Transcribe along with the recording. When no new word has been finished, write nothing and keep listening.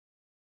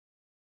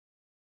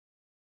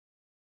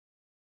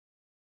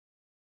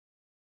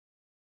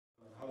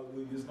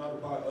Hallelujah. It's not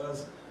about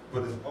us,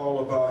 but it's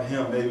all about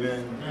him.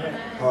 Amen.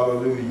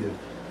 Hallelujah.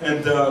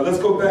 And let's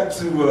go back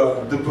to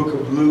the book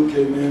of Luke,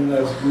 amen,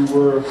 as we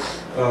were,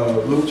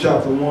 Luke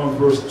chapter 1,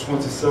 verse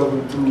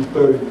 27 through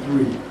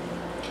 33.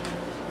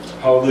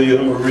 Hallelujah.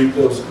 I'm going to read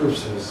those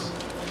scriptures.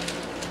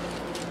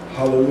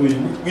 Hallelujah.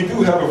 We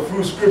do have a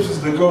few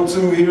scriptures to go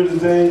to here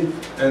today,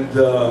 and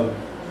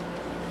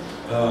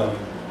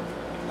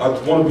I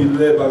want to be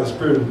led by the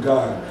Spirit of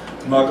God.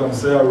 I'm not going to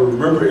say I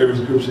remember every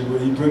scripture,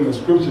 but he brings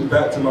a scripture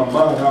back to my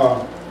mind,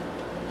 how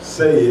I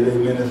say it,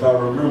 amen, if I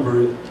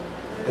remember it.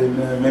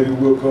 Amen. Maybe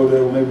we'll go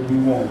there, maybe we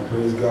won't.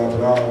 Praise God.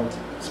 But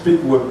I'll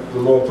speak what the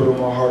Lord put on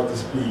my heart to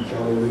speak.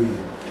 Hallelujah.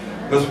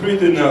 Let's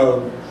read in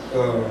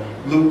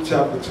Luke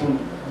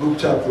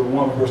chapter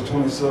 1, verse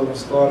 27,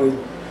 starting.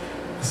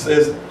 It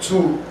says,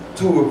 to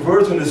a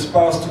virgin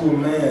espoused to a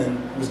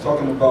man, was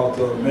talking about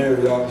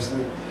Mary,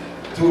 obviously.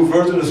 To a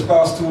virgin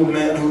espoused to a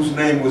man whose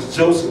name was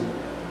Joseph,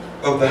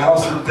 of the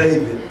house of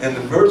David, and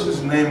the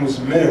virgin's name was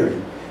Mary.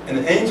 And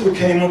the angel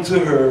came unto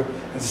her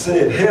and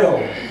said, Hail,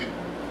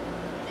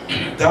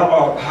 thou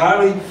art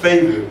highly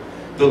favored.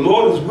 The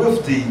Lord is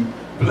with thee.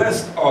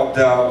 Blessed art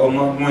thou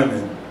among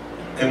women.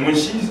 And when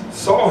she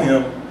saw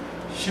him,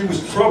 she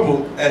was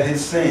troubled at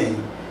his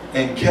saying,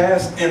 and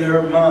cast in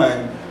her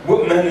mind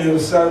what manner of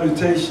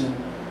salutation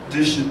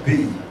this should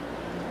be.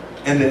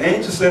 And the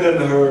angel said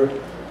unto her,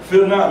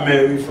 Fear not,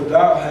 Mary, for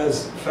thou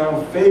hast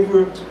found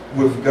favor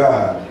with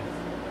God.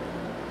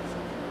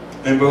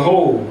 And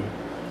behold,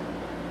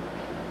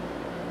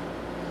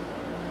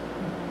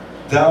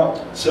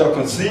 thou shalt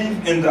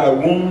conceive in thy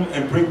womb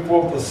and bring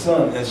forth a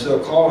son, and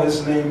shalt call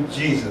his name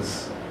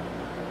Jesus.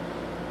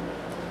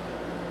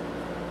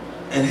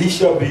 And he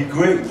shall be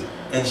great,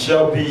 and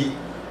shall be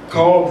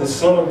called the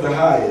Son of the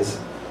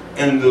Highest.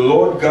 And the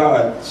Lord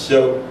God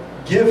shall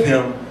give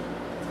him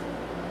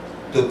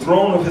the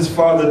throne of his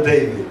father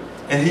David,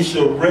 and he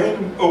shall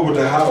reign over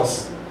the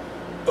house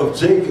of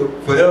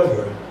Jacob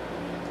forever.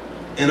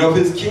 And of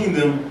his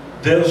kingdom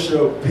there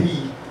shall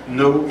be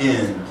no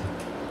end.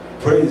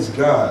 Praise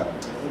God.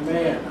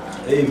 Amen.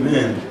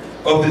 Amen.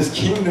 Of his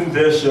kingdom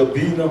there shall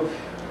be no...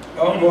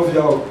 I don't know if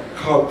y'all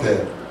caught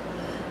that.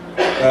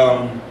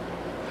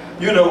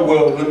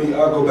 Well,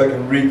 I'll go back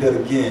and read that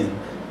again.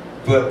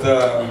 But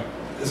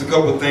there's a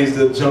couple of things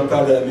that jumped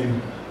out at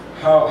me.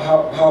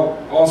 How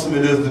awesome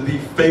it is to be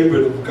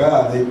favored of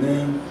God,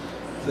 amen.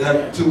 To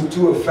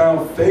have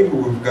found favor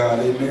with God,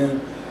 amen.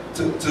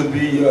 To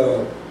be,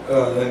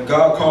 and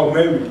God called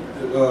Mary,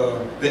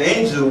 the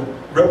angel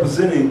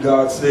representing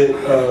God said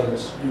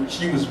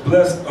she was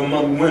blessed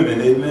among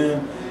women,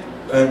 amen.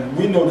 And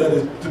we know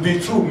that to be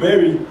true.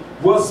 Mary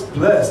was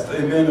blessed,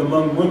 amen,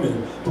 among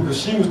women,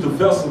 because she was the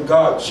vessel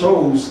God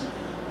chose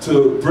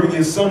to bring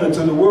his son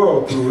into the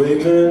world through,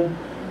 amen.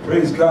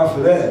 Praise God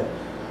for that.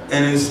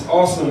 And it's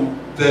awesome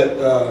that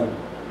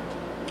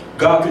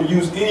God can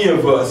use any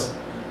of us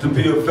to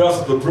be a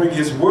vessel to bring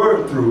his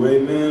word through,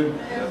 amen.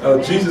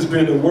 Jesus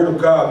being the word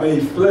of God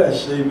made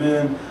flesh,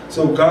 amen.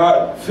 So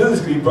God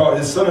physically brought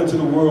his son into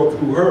the world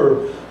through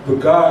her, but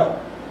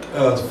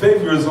God's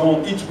favor is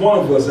on each one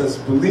of us as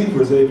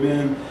believers,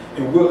 amen.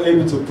 And we're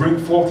able to bring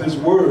forth his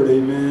word,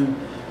 amen,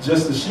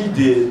 just as she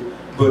did,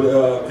 but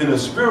in a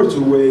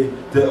spiritual way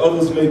that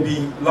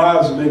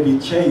lives may be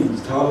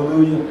changed.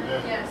 Hallelujah.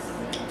 Yes.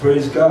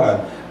 Praise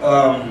God.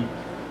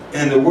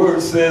 And the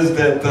word says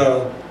that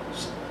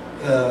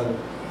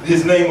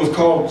his name was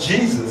called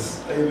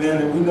Jesus,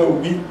 amen.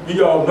 And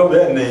we all know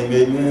that name,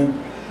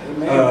 amen.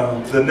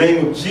 Amen. The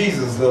name of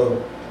Jesus,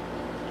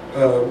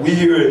 we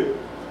hear it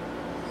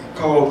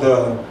called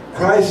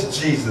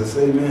Christ Jesus,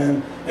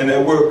 amen. And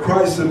that word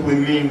Christ simply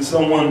means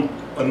someone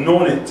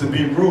anointed to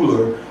be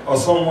ruler, or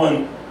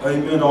someone,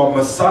 amen, or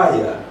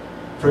Messiah.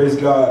 Praise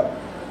God.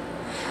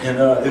 And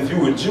if you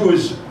were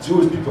Jewish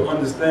people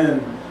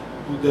understand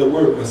that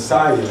word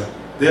Messiah.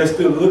 They're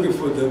still looking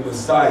for the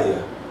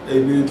Messiah,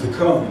 amen, to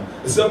come.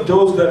 Except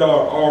those that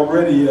are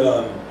already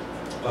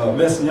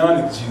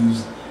Messianic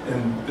Jews,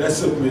 and that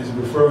simply is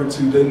referring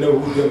to, they know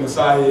who their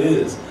Messiah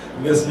is.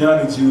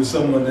 Messianic Jew is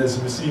someone that's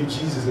received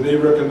Jesus, and they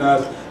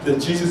recognize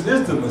that Jesus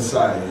is the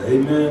Messiah,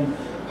 amen,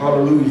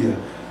 hallelujah.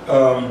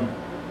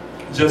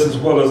 Just as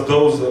well as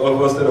those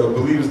of us that are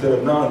believers that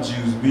are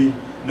non-Jews, we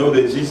know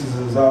that Jesus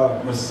is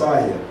our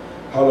Messiah,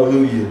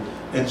 hallelujah.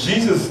 And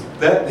Jesus,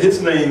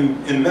 his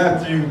name in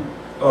Matthew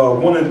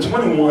 1 and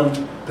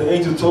 21, the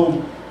angel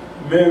told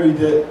Mary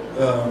that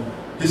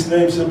his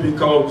name should be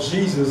called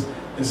Jesus,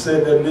 and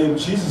said that name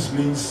Jesus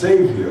means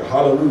Savior,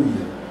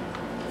 hallelujah.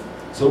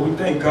 So we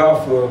thank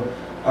God for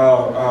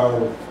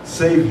our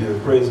Savior,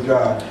 praise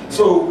God.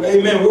 So,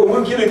 amen, what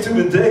we're getting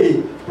to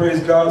today, praise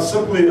God,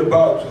 simply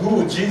about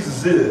who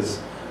Jesus is,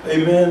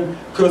 amen,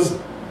 because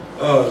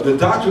the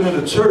doctrine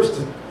of the church,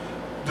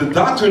 the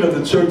doctrine of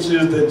the church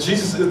is that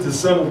Jesus is the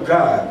Son of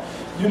God.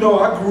 You know,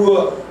 I grew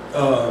up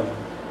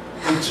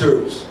in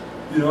church.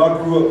 You know,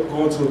 I grew up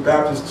going to a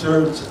Baptist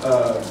church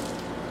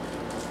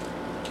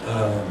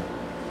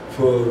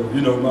for,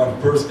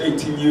 my first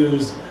 18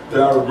 years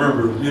that I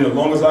remember. As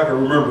long as I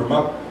can remember.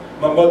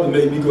 My mother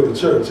made me go to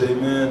church,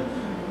 amen.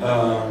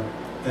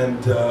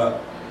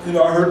 You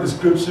know, I heard the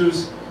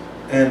scriptures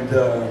and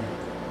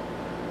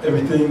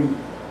everything,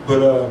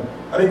 but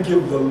I didn't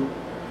give the,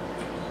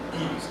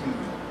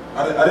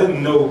 I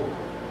didn't know.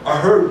 I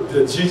heard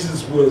that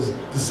Jesus was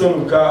the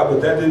Son of God,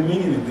 but that didn't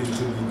mean anything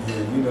to me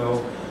then, you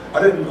know.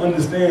 I didn't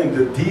understand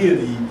the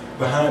deity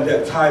behind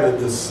that title,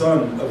 the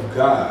Son of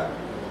God.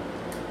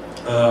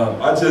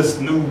 I just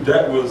knew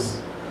that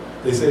was,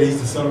 they said he's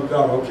the Son of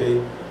God.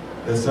 Okay,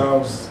 that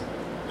sounds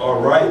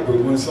all right, but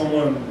when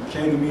someone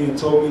came to me and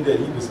told me that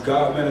he was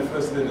God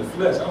manifested in the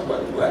flesh, I was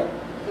like, what?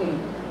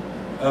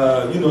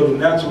 You know, the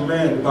natural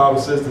man, the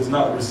Bible says, does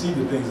not receive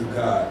the things of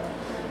God.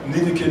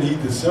 Neither can he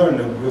discern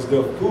them, because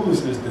they're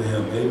foolishness to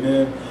him.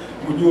 Amen.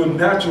 When you're a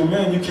natural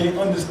man, you can't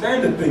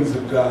understand the things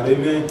of God.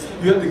 Amen.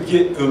 You have to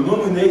get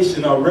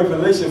illumination or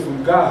revelation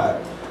from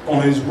God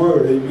on his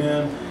word.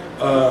 Amen.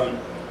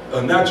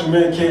 A natural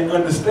man can't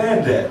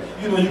understand that.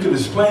 You know, you can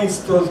explain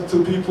stuff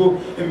to people,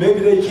 and maybe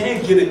they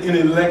can't get it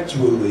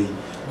intellectually,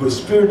 but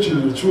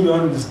spiritually, to truly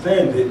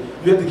understand it,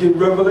 you have to get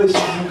revelation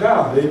from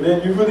God.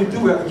 Amen. You really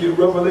do have to get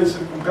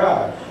revelation from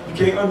God. You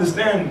can't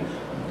understand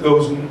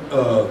those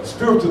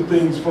spiritual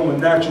things from a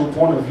natural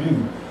point of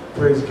view.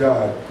 Praise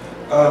God.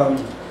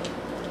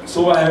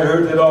 So I had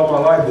heard that all my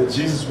life, that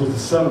Jesus was the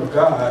Son of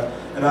God,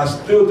 and I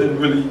still didn't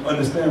really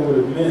understand what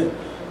it meant.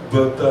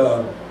 But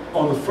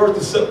on the 1st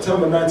of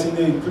September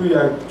 1983,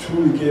 I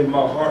truly gave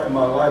my heart and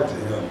my life to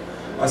him.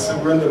 I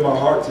surrendered my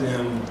heart to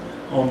him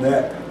on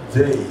that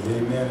day.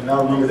 Amen. And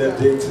I remember that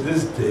day to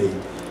this day,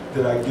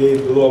 that I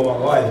gave the Lord my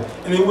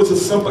life. And it was a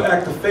simple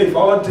act of faith.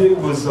 All I did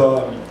was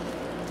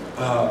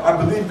I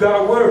believed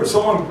God's word.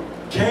 Someone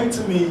came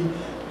to me,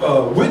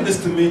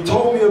 witnessed to me,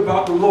 told me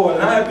about the Lord,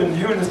 and I had been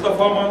hearing this stuff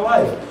all my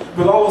life.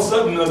 But all of a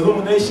sudden, the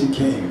illumination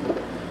came.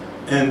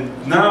 And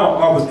now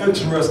I was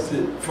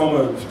interested from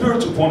a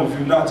spiritual point of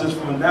view, not just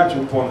from a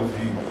natural point of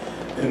view.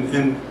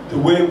 And the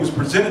way it was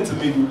presented to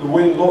me, the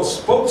way the Lord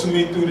spoke to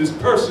me through this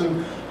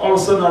person, all of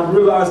a sudden I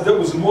realized there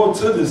was more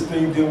to this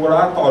thing than what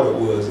I thought it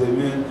was.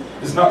 Amen.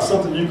 It's not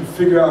something you can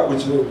figure out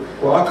with your,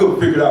 well, I couldn't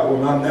figure it out with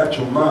my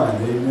natural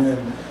mind.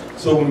 Amen.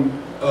 So when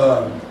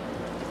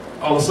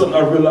all of a sudden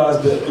I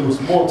realized that it was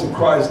more to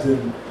Christ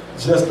than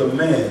just a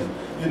man.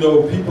 You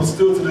know, people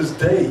still to this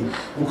day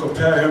will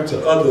compare him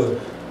to other,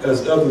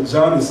 as Elder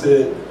Johnny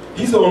said,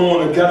 he's the only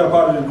one that got up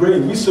out of the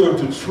grave. We serve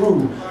the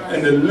true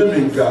and the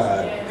living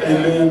God.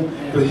 Amen.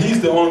 But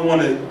he's the only one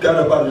that got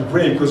up out of the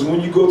grave, because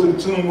when you go to the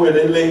tomb where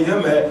they laid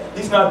him at,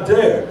 he's not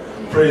there.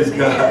 Praise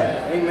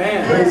God.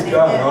 Amen. Praise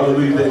God.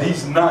 Hallelujah. That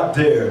he's not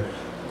there,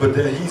 but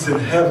that he's in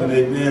heaven.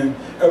 Amen.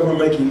 Ever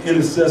making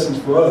intercessions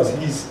for us.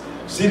 He's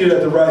seated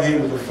at the right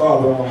hand of the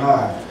Father on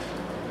high.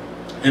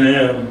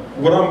 And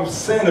what I'm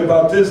saying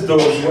about this, though,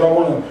 is what I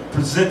want to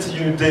present to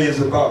you today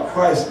is about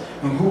Christ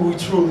and who he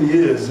truly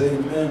is.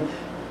 Amen.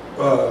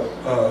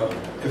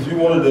 If you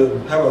wanted to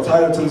have a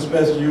title to this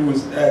message, you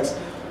was asked,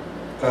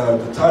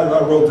 the title I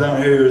wrote down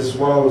here is,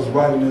 while I was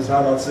writing this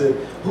out, I said,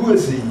 who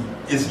is he?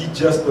 Is he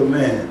just a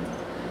man?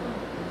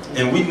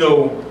 And we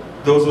know,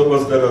 those of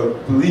us that are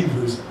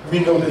believers, we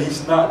know that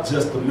he's not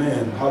just a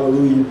man.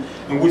 Hallelujah.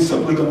 And we're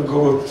simply going to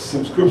go with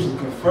some scriptures to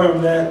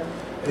confirm that.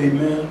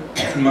 Amen.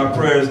 And my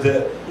prayer is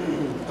that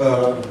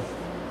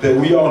that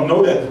we all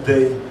know that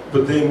today,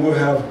 but then we'll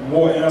have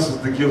more answers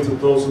to give to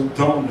those who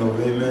don't know.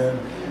 Amen.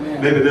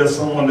 Amen. Maybe there's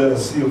someone that'll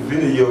see a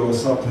video or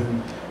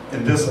something,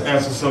 and this will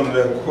answer some of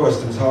their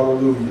questions.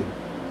 Hallelujah.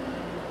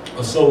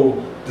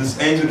 So this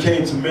angel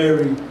came to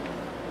Mary.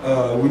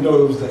 We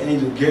know it was the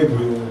angel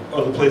Gabriel.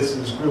 Other places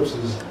in the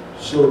scriptures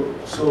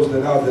shows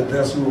that out, that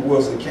that's who it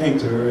was that came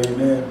to her.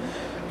 Amen.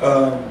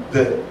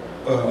 That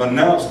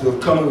announced the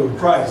coming of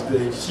Christ,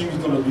 that she was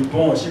going to be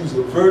born. She was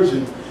a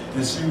virgin,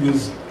 and she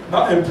was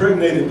not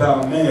impregnated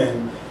by a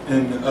man.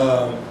 And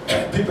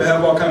people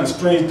have all kinds of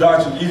strange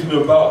doctrines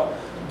even about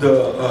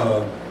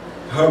the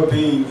her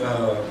being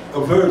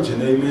a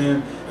virgin,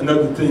 amen, and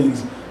other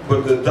things.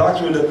 But the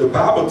doctrine that the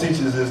Bible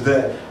teaches is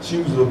that she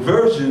was a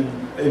virgin,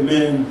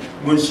 amen,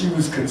 when she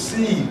was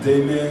conceived,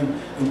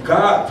 amen, and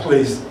God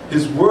placed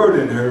his word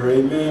in her,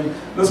 amen.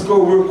 Let's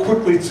go real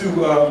quickly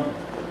to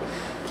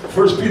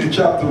 1 Peter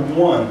chapter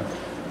 1,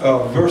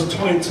 verse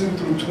 22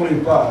 through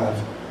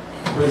 25.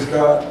 Praise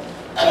God.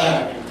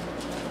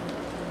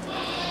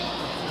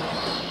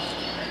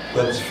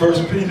 That's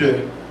 1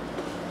 Peter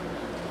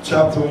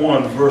chapter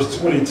 1, verse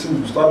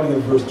 22, starting at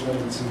verse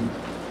 22.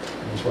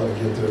 I'll try to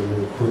get there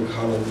real quick.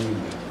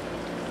 Hallelujah.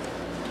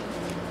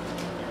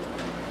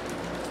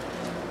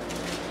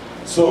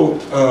 So,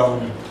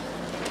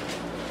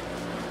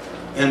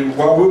 and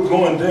while we're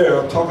going there,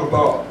 I'll talk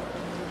about,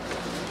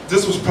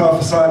 this was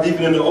prophesied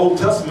even in the Old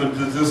Testament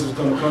that this was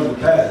going to come to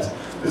pass.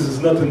 This is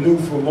nothing new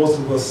for most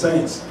of us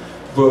saints.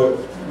 But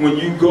when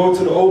you go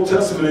to the Old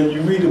Testament and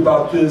you read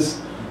about this,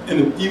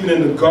 even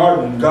in the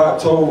garden, God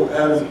told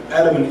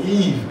Adam and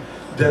Eve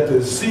that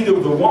the seed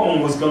of the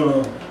woman was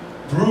going to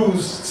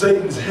bruise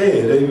Satan's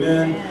head,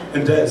 amen,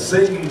 and that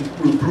Satan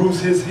would bruise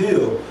his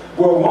heel.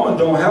 Well, a woman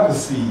don't have a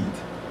seed,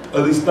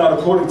 at least not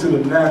according to the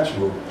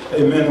natural,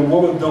 amen. A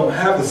woman don't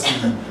have a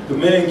seed. The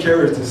man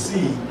carries the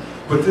seed.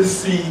 But this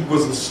seed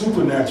was a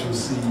supernatural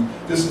seed.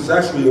 This is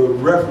actually a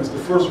reference, the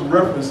first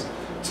reference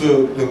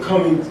to the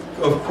coming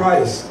of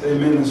Christ,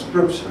 amen, in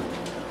Scripture.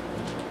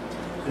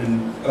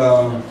 And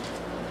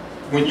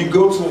when you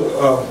go to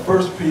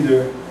 1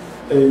 Peter,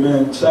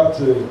 amen,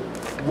 chapter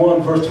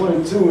 1, verse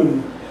 22,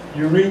 and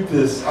you read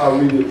this, I'll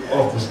read it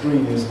off the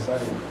screen here since I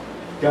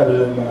got it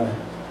in my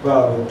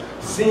Bible.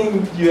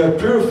 Seeing you have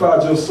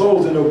purified your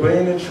souls in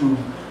obeying the truth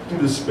through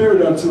the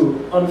Spirit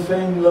unto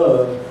unfeigned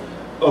love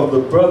of the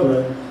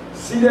brethren,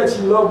 see that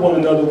you love one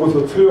another with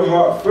a pure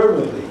heart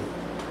fervently,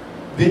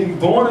 being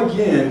born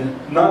again,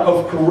 not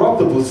of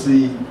corruptible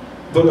seed,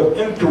 but of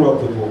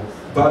incorruptible,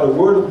 by the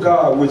word of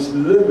God, which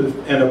liveth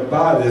and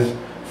abideth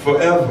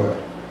forever.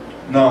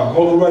 Now,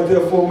 hold it right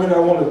there for a minute. I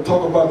want to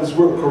talk about this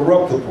word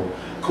corruptible.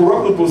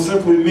 Corruptible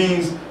simply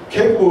means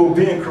capable of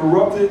being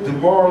corrupted,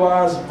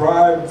 demoralized,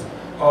 bribed,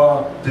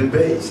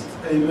 debased.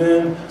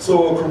 Amen.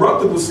 So a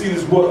corruptible seed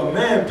is what a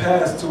man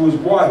passed to his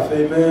wife,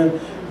 amen,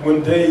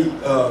 when they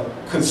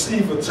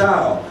conceive a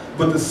child.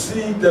 But the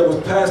seed that was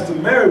passed to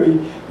Mary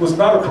was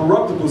not a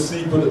corruptible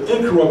seed, but an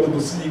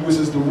incorruptible seed, which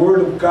is the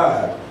Word of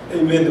God.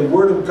 Amen. The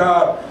Word of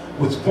God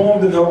was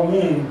formed in her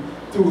womb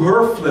through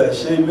her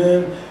flesh.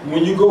 Amen.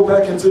 When you go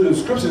back into the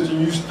Scriptures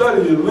and you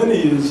study the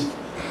lineage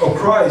of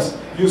Christ,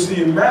 you'll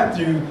see in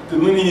Matthew the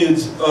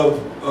lineage of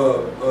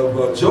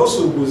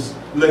Joseph was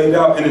laid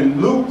out, and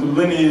in Luke the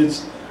lineage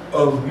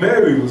of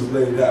Mary was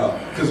laid out,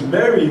 because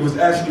Mary was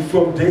actually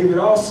from David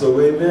also.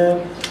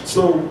 Amen.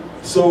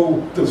 So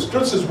the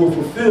Scriptures were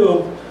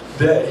fulfilled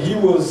that he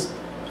was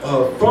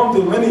from the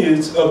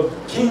lineage of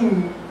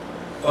King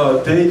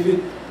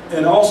David,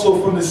 and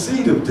also from the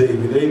seed of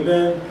David.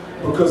 Amen.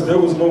 Because there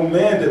was no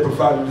man that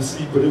provided the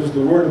seed, but it was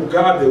the Word of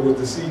God that was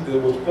the seed that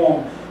was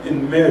formed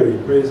in Mary.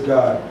 Praise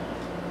God.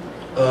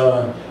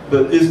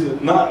 But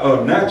it's not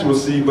a natural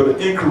seed, but an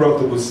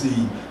incorruptible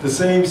seed. The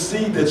same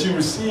seed that you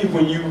receive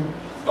when you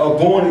are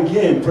born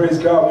again. Praise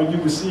God. When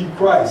you receive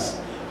Christ.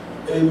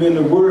 Amen.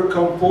 The Word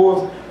come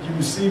forth. You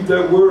receive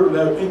that Word.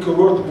 That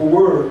incorruptible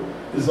Word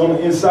is on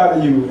the inside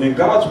of you. And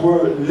God's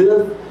Word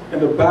live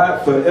and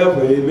abide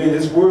forever. Amen.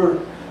 His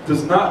Word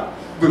does not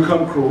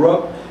become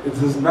corrupt. It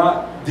does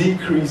not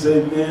decrease.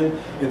 Amen.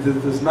 It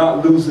does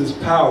not lose its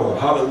power.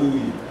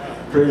 Hallelujah.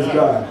 Praise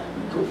God.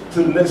 Go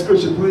to the next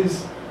scripture,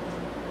 please.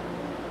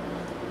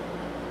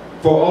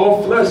 For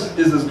all flesh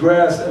is as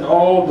grass, and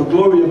all the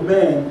glory of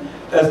man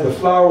as the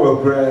flower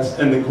of grass.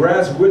 And the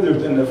grass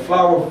withereth, and the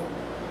flower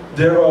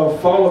thereof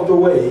falleth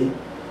away.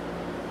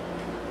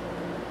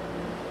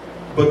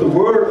 But the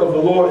word of the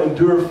Lord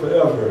endureth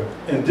forever.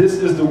 And this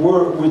is the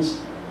word which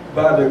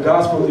by the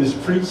gospel is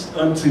preached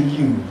unto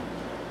you.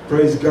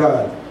 Praise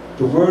God.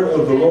 The word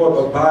of the Lord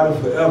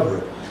abideth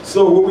forever.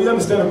 So what we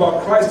understand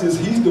about Christ is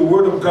he's the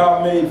word of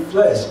God made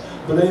flesh.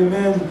 But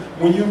amen,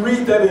 when you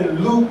read that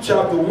in Luke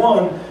chapter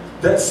 1,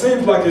 that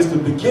seems like it's the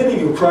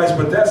beginning of Christ,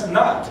 but that's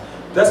not.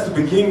 That's the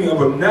beginning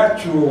of a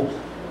natural,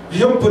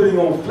 him putting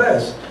on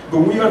flesh.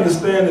 But we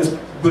understand as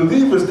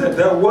believers that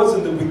that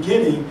wasn't the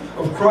beginning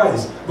of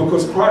Christ,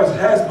 because Christ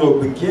has no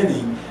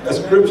beginning,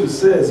 as Scripture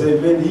says.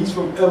 Amen. He's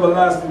from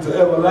everlasting to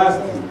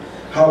everlasting.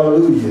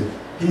 Hallelujah.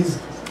 He's,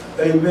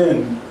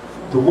 amen,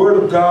 the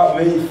Word of God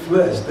made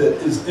flesh that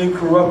is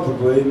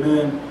incorruptible.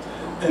 Amen.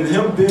 And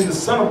him being the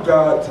Son of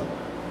God,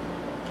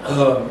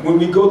 when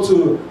we go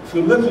to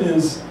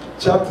Philippians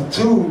chapter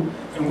 2,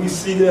 and we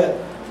see that,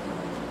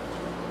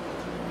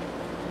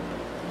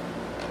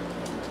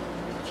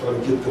 try to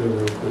get there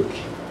real quick.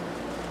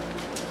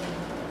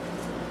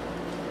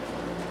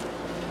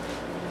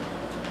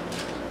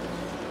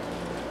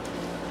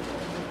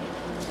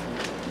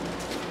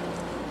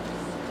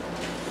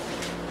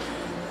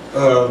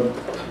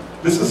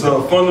 This is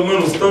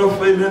fundamental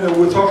stuff, amen, that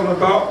we're talking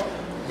about.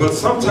 But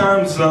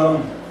sometimes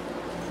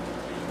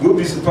we'll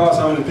be surprised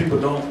how many people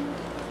don't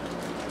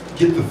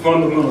get the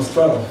fundamental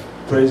stuff.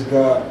 Praise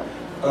God.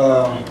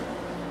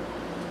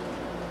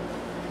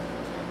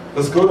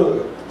 Let's go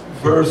to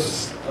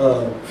verse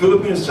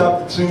Philippians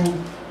chapter 2,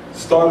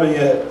 starting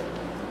at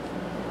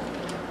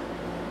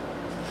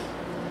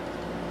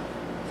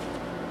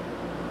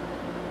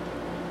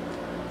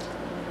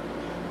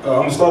I'm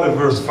going to start at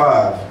verse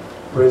 5.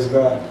 Praise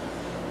God.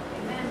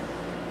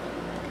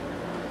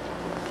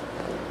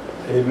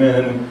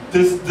 Amen. And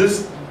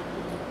this,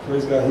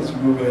 praise God, he's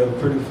moving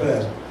pretty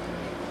fast.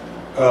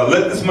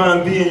 Let this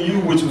mind be in you,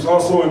 which was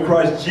also in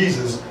Christ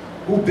Jesus,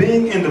 who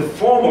being in the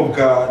form of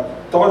God,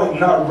 thought it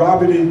not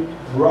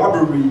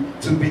robbery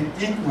to be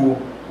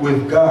equal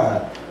with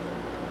God,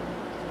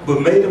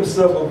 but made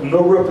himself of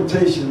no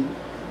reputation,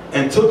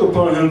 and took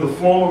upon him the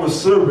form of a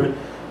servant,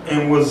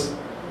 and was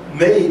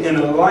made in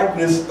the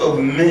likeness of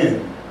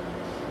men.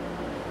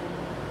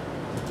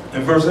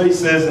 And verse 8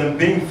 says, and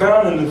being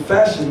found in the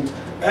fashion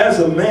as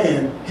a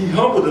man, he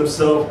humbled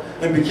himself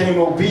and became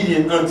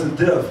obedient unto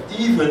death,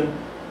 even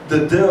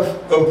the death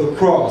of the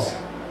cross.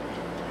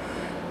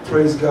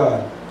 Praise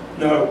God.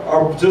 Now,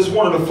 I just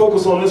wanted to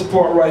focus on this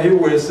part right here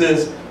where it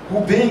says,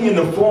 who being in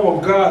the form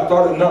of God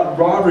thought it not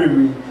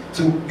robbery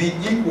to be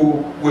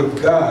equal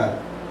with God.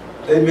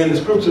 Amen. The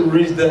scripture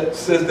reads that,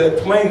 says that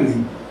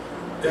plainly.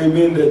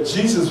 Amen. That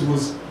Jesus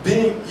was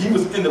he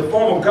was in the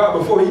form of God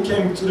before he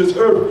came to this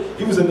earth.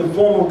 He was in the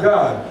form of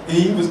God. And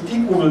he was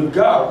equal with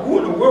God. Who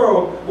in the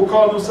world will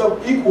call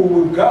himself equal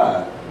with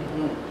God?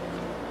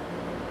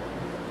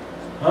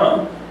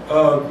 Huh?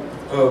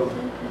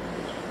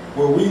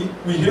 Well,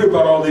 we hear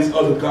about all these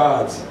other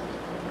gods.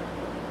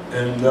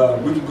 And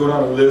we can go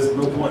down the list.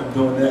 No point in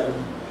doing that.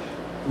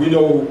 We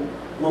know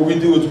what we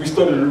do is we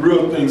study the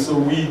real thing, so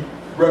we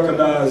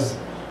recognize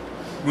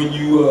when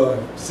you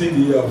see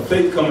the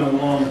fake coming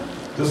along,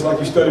 just like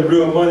you study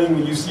real money,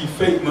 when you see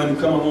fake money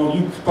coming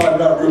along, you spot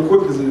it out real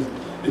quick because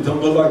it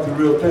don't look like the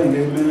real thing.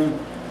 Amen.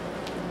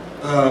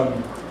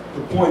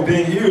 The point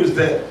being here is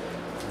that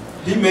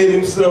he made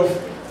himself,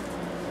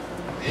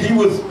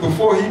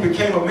 before he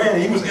became a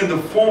man, he was in the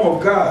form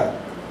of God.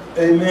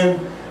 Amen.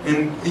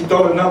 And he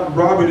thought it not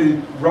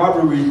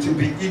robbery to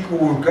be equal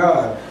with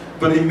God.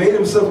 But he made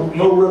himself of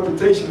no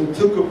reputation and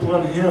took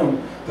upon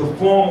him the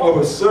form of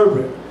a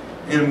servant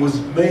and was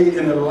made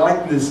in the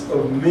likeness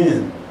of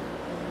men.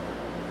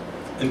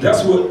 And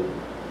that's what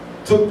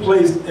took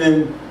place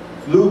in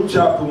Luke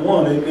chapter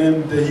 1,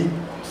 amen, that he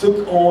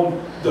took on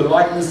the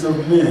likeness of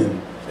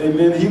men.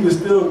 Amen. He was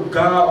still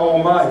God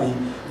Almighty,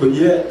 but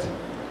yet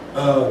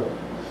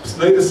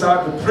laid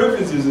aside the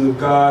privileges of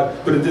God,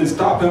 but it didn't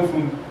stop him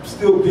from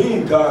still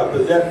being God.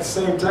 But at the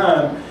same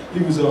time, he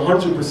was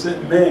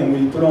 100% man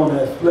when he put on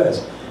that flesh.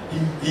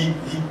 He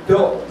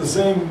felt the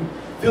same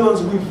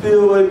feelings we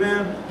feel,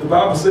 amen. The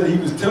Bible said he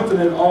was tempted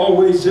in all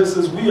ways just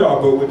as we are,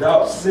 but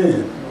without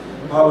sin.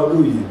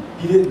 Hallelujah.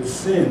 He didn't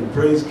sin,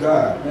 praise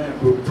God. Amen.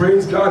 But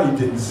praise God he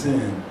didn't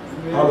sin.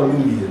 Amen.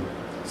 Hallelujah.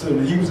 So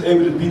that he was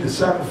able to be the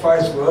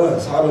sacrifice for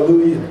us.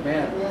 Hallelujah.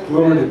 Amen.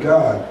 Glory to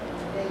God.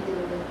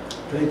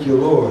 Thank you,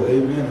 Lord.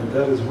 Amen. And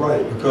that is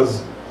right,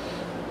 because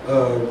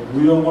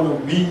we don't want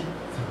to be,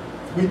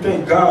 we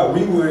thank God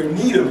we were in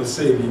need of a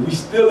Savior. We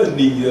still in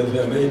need of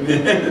him.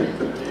 Amen.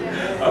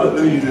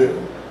 Hallelujah.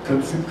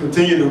 To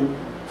continue to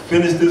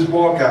finish this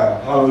walk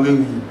out.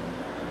 Hallelujah.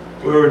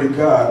 Glory to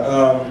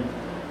God.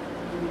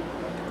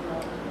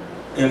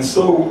 And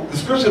so the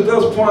scripture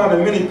does point out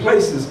in many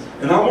places,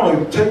 and I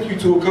want to take you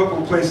to a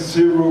couple of places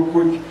here real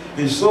quick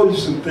and show you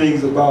some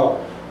things about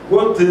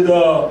what did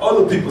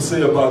other people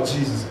say about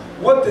Jesus.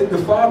 What did the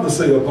Father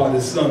say about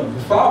his Son?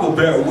 The Father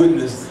bear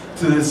witness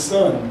to his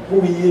Son, who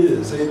he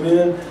is.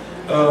 Amen.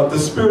 The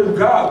Spirit of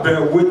God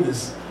bear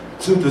witness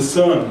to the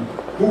Son,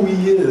 who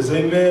he is.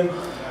 Amen.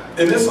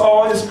 And it's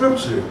all in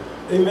Scripture.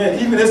 Amen.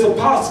 Even his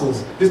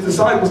apostles, his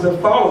disciples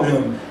that followed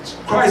him,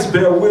 Christ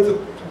bear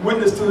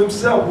witness to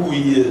himself who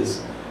he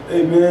is.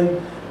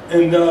 Amen.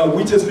 And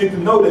we just need to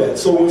know that.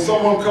 So when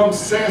someone comes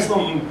saying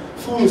something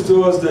foolish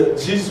to us that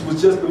Jesus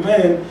was just a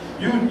man,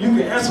 you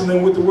can answer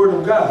them with the Word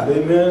of God.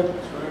 Amen.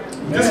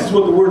 This is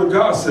what the Word of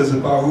God says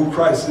about who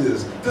Christ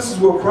is. This is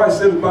what Christ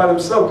said about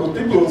himself. Because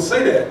people don't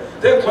say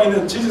that. They'll claim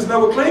that Jesus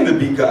never claimed to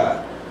be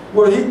God.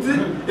 Well, he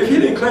didn't. If he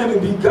didn't claim to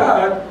be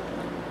God,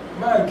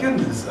 my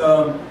goodness,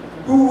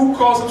 who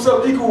calls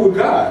himself equal with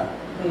God?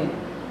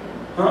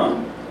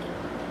 Huh?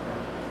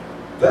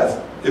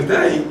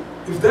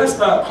 If that's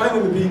not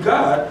claiming to be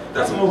God,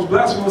 that's the most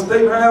blasphemous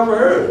statement I ever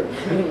heard.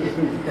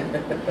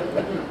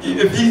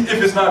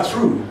 if it's not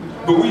true.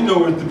 But we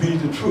know it to be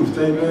the truth,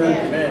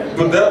 amen?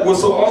 But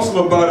what's so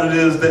awesome about it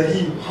is that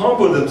he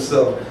humbled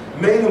himself,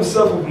 made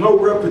himself of no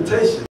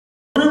reputation.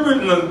 We're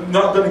really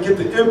not going to get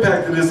the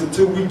impact of this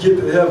until we get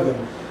to heaven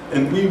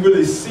and we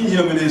really see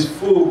him in his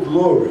full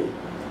glory,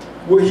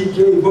 what he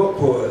gave up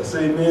for us,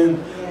 amen?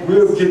 Yes.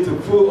 We'll get the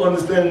full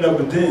understanding of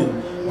it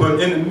then. But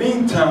in the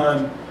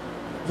meantime,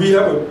 we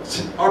have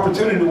an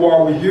opportunity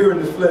while we're here in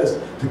the flesh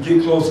to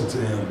get closer to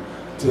him,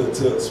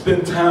 to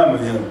spend time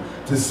with him,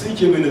 to seek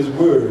him in his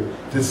word,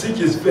 to seek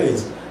his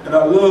face. And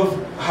I love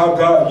how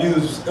God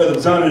used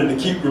Alexander to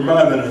keep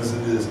reminding us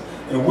of this.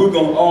 And we're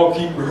going to all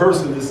keep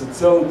rehearsing this and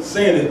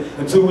saying it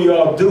until we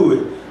all do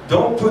it.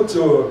 Don't put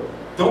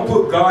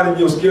God in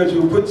your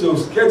schedule, put your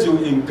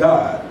schedule in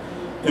God.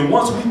 And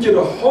once we get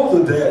a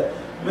hold of that,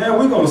 man,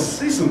 we're going to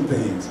see some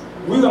things.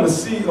 We're going to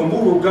see a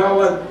move of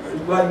God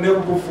like never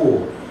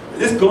before.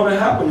 It's going to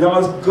happen, y'all.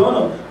 It's going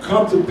to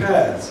come to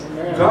pass.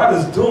 Amen. God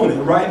is doing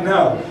it right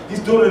now.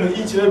 He's doing it in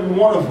each and every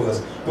one of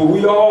us. But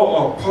we all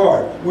are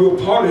part. We're a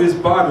part of his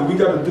body. We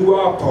got to do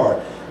our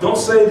part. Don't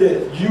say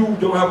that you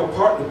don't have a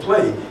part to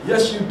play.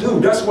 Yes, you do.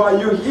 That's why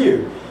you're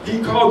here.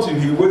 He called you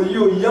here. Whether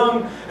you're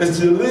young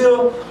as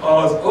Jaleel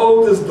or as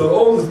old as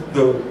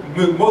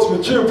the most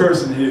mature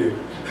person here.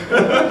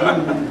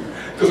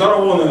 Because I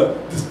don't want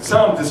to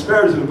sound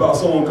disparaging about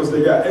someone because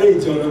they got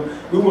age on them.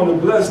 We want to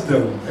bless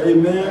them.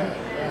 Amen.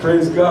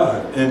 Praise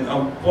God. And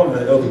I'm pointing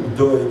at Elder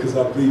Bedoya because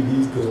I believe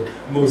he's the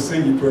most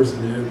senior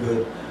person here,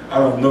 but I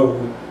don't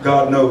know.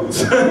 God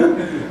knows.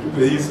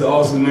 But he's the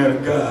awesome man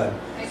of God.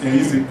 And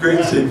he's in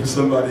great shape for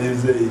somebody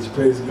his age.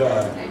 Praise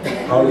God.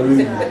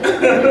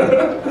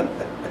 Hallelujah.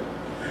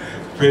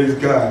 Praise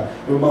God.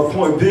 But my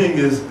point being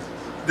is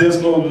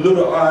there's no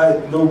little I,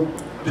 no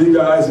big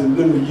eyes and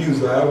little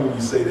U's, or however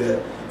we say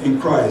that. in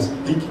Christ.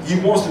 He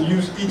wants to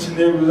use each and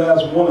every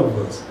last one of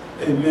us.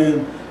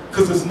 Amen.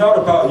 Because it's not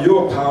about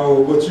your power,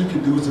 what you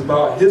can do. It's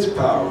about His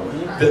power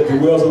that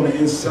dwells on the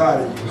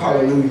inside of you.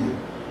 Hallelujah.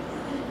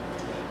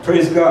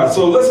 Praise God.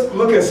 So let's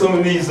look at some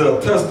of these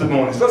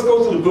testimonies. Let's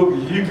go to the book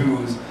of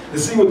Hebrews and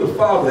see what the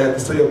Father had to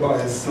say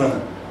about His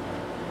Son.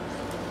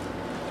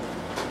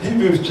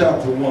 Hebrews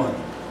chapter 1.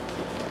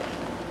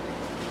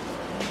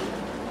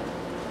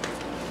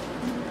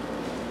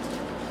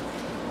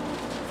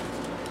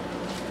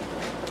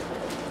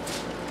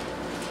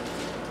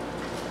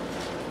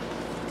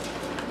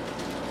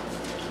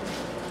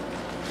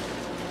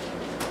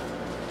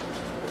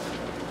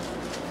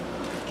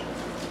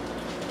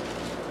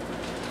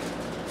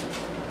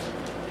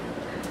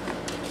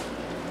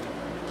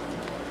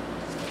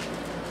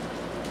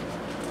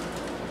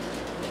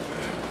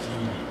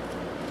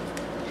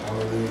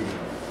 Hallelujah.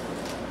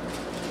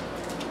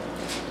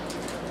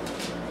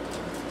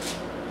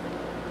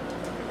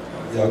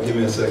 Y'all give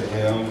me a second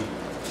here.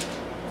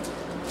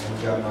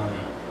 I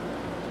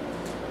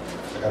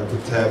gotta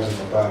put tabs in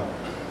my Bible.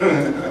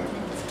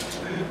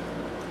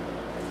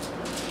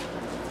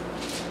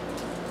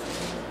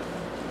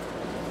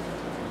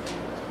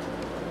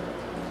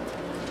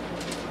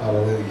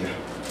 Hallelujah.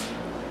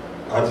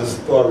 I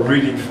just started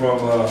reading from,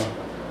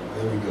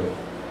 there we go.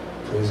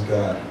 Praise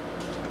God.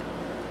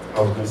 I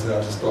was going to say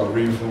I just started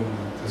reading from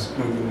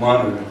the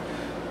monitor.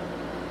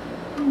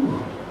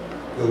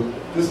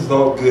 This is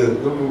all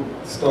good. Let me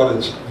start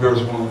at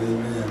verse 1.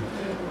 Amen.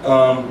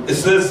 It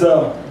says,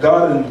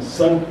 God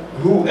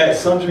who at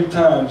sundry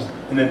times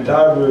and in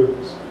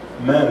divers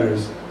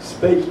manners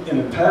spake in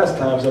the past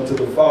times unto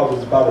the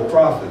fathers by the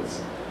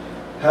prophets,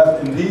 hath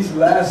in these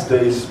last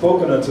days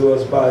spoken unto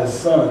us by His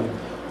Son,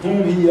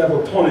 whom He hath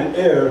appointed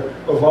heir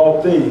of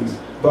all things,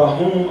 by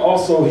whom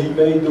also He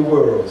made the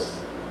worlds,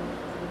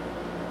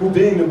 who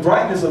being the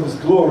brightness of His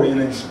glory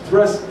and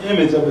express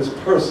image of His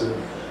person,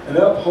 and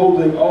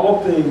upholding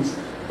all things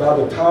by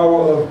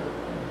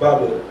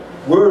the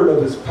word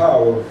of His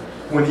power,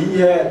 when He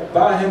had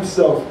by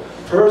Himself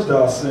purged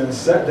our sins,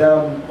 sat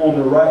down on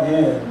the right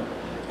hand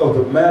of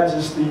the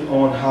Majesty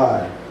on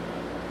high,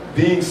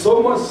 being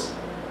so much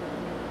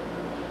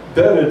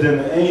better than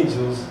the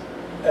angels,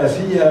 as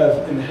He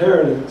hath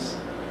inheritance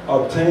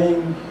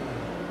obtained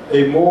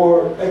a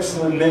more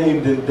excellent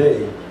name than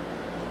they.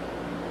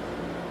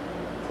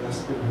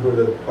 That's the word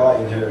of by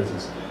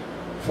inheritance.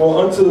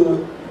 For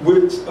unto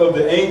which of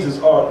the angels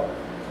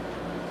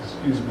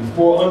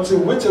for unto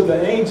which of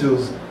the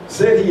angels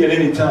said He at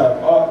any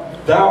time,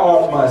 Thou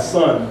art my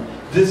Son,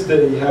 this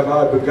day have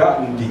I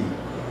begotten thee.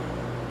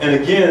 And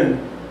again,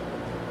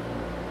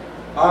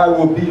 I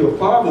will be a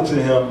father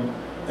to him,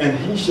 and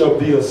he shall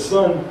be a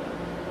son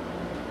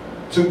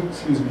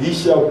he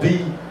shall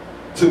be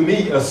to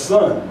me a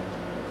son.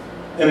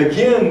 And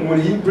again, when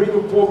He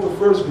bringeth forth the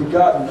first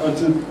begotten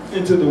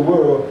into the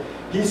world,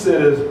 He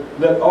said,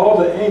 let all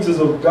the angels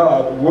of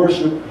God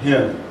worship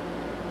Him.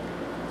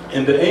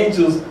 And of the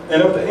angels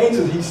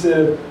He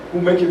said,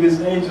 who maketh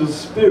His angels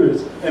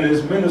spirits and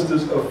His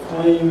ministers a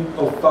flame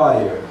of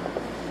fire.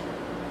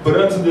 But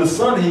unto the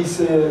Son He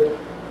said,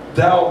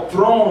 Thou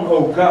throne,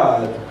 O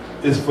God,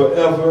 is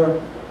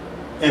forever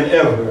and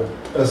ever.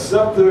 A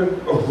scepter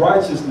of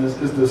righteousness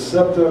is the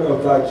scepter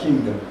of Thy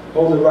kingdom.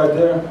 Hold it right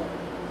there.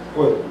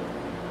 What?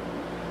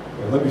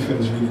 Well, let me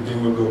finish reading,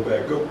 then we'll go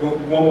back.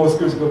 One more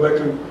scripture, go back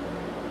to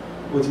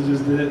what you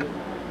just did.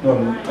 No,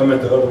 I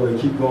meant the other way.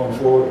 Keep going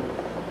forward.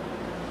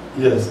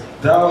 Yes.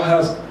 Thou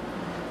hast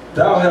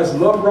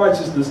loved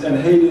righteousness and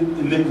hated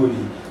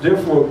iniquity.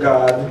 Therefore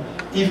God,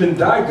 even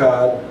thy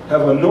God,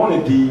 have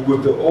anointed thee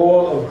with the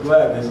oil of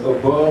gladness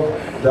above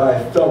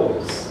thy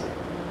fellows.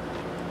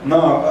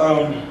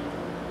 Now,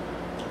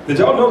 did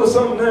y'all notice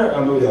something there?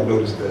 I know y'all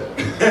noticed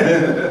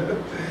that.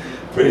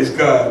 Praise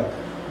God.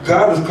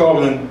 God is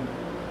calling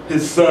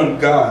His Son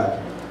God.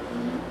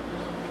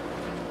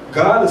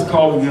 God is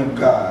calling Him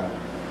God.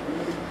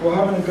 Well,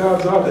 how many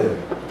gods are there?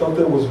 I thought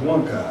there was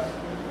one God.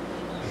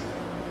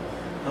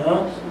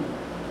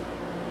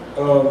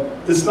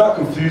 It's not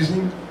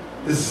confusing.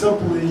 It's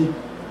simply,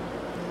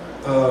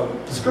 the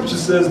scripture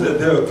says that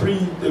there are three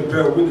that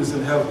bear witness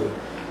in heaven.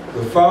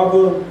 The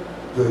Father,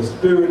 the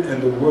Spirit,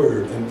 and the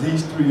Word. And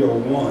these three are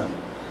one.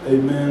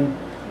 Amen.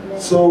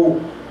 So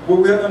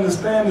what we have to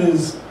understand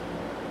is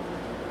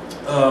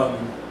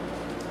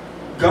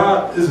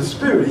God is a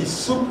spirit.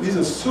 He's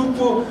a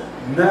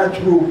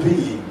supernatural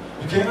being.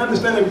 You can't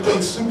understand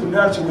everything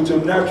supernatural with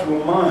your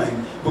natural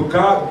mind, but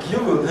God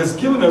has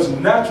given us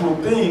natural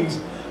things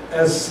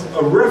as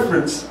a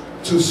reference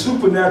to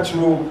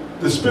supernatural,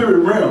 the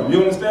spirit realm. You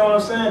understand what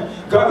I'm saying?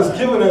 God has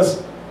given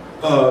us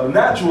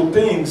natural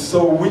things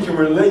so we can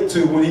relate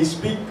to when He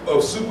speaks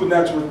of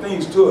supernatural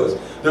things to us.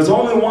 There's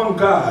only one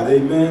God,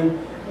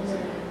 amen?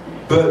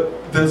 But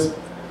there's,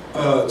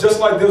 just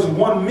like there's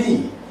one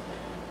me,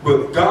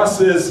 but God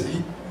says,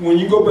 when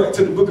you go back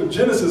to the book of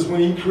Genesis,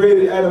 when He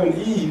created Adam and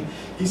Eve,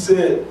 He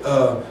said,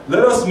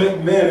 let us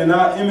make man in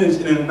our image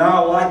and in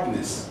our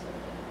likeness.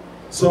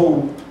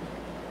 So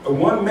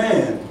one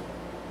man,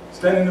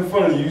 standing in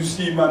front of you, you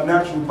see my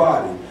natural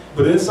body.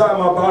 But inside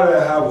my body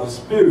I have a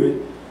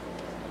spirit.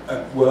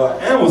 Well,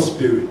 I am a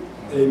spirit.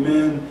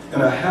 Amen.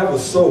 And I have a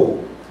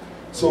soul.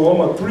 So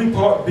I'm a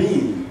three-part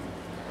being.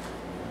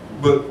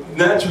 But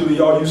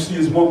naturally, all you see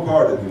is one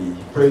part of me.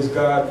 Praise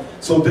God.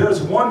 So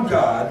there's one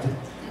God,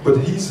 but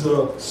he's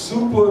a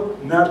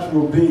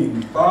supernatural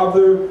being.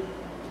 Father,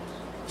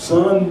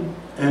 Son,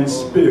 and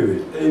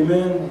Spirit.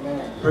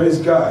 Amen. Praise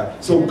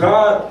God. So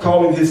God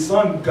calling his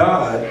son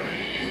God,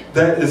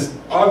 that is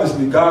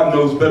obviously God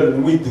knows better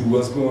than we do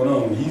what's going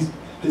on.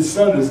 His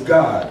son is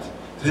God.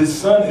 His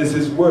son is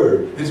his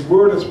word. His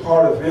word is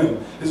part of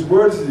him. His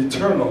word is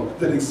eternal,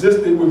 that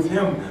existed with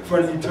him for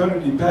an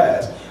eternity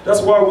past.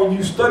 That's why when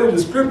you study the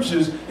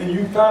scriptures and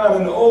you find out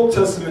in the Old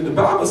Testament, the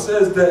Bible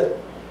says that,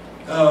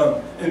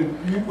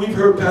 and we've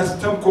heard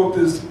Pastor Tim quote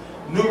this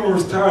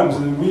numerous times,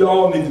 and we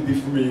all need to be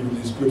familiar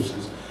with these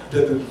scriptures,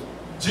 that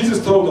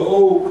Jesus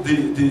told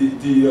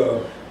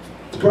the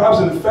scribes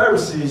and the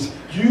Pharisees,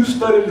 you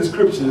study the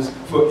scriptures,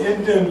 for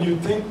in them you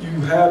think you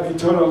have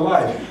eternal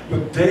life,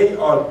 but they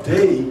are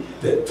they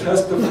that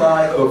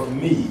testify of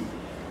me.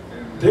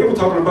 They were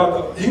talking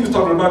about he was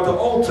talking about the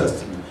Old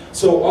Testament.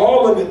 So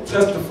all of it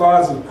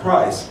testifies of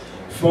Christ.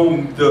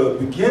 From the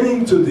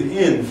beginning to the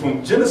end,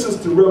 from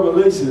Genesis to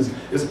Revelations,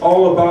 is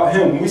all about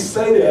him. We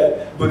say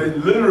that, but it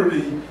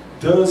literally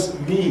does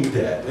mean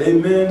that.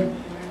 Amen.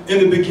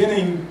 In the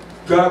beginning,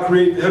 God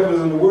created the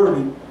heavens and the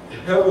earth,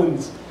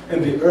 heavens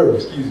and the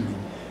earth, excuse me.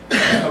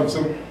 I'm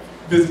so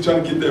busy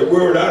trying to get that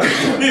word out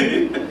of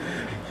me.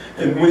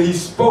 And when he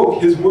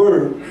spoke, his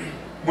word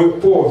went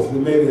forth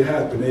and made it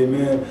happen.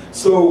 Amen.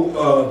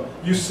 So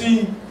you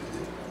see,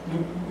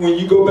 when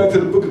you go back to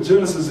the book of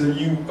Genesis and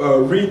you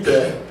read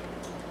that,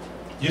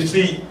 you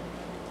see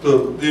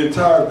the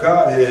entire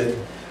Godhead,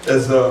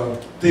 as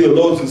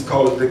theologians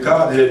call it, the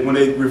Godhead. When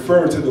they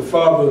refer to the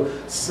Father,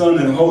 Son,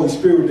 and Holy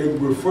Spirit, they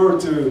refer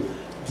to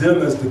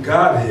them as the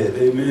Godhead.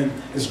 Amen.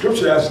 And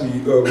Scripture actually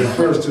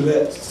refers to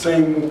that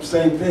same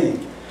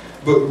thing.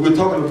 But we're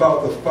talking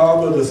about the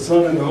Father, the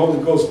Son, and the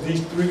Holy Ghost.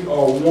 These three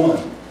are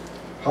one.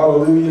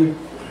 Hallelujah.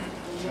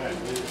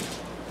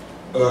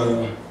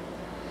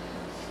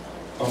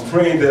 I'm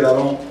praying that I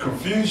don't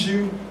confuse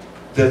you,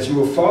 that you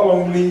will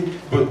follow me.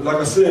 But like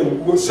I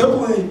said,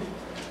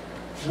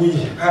 we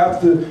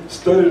have to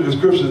study the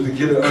scriptures to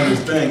get an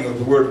understanding of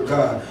the Word of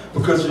God.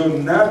 Because your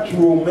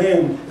natural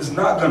man is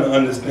not going to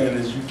understand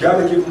this. You got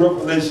to get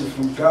revelation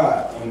from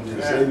God on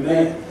this.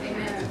 Amen.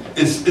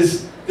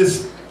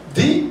 It's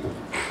deep,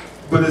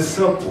 but it's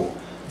simple.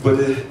 But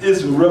it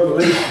is a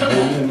revelation.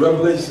 Amen.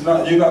 Revelation,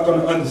 you're not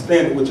going to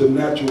understand it with your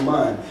natural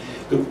mind.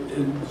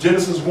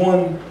 Genesis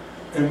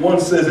 1:1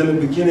 says, in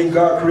the beginning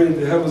God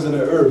created the heavens and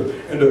the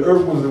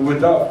earth was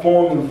without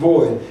form and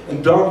void,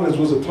 and darkness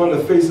was upon the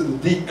face of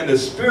the deep, and the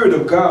Spirit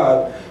of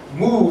God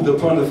moved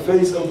upon the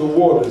face of the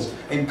waters.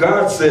 And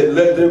God said,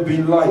 let there be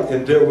light,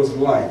 and there was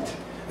light.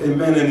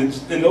 Amen. And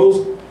in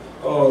those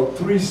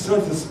three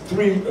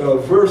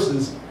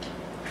verses,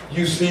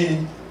 you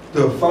see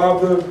the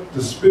Father,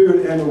 the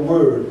Spirit, and the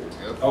Word,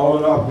 all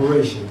in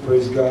operation.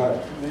 Praise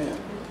God. Amen.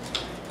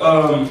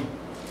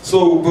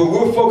 But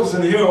we're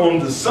focusing here on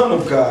the Son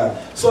of God.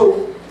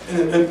 So,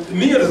 and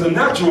me as a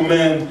natural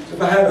man,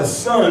 if I had a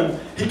son,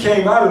 he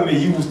came out of me.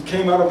 He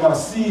came out of my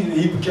seed, and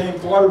he became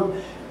part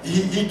of.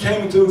 He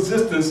came into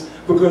existence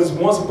because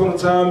once upon a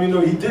time,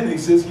 he didn't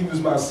exist. He was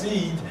my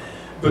seed,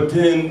 but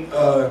then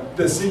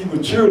that seed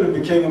matured and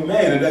became a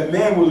man, and that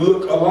man would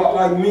look a lot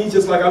like me,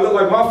 just like I look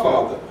like my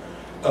father.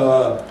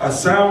 I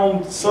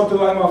sound something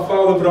like my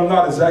father, but I'm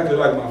not exactly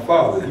like my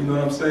father. You know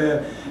what I'm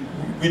saying?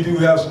 We do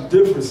have some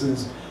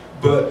differences.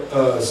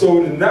 But so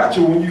in the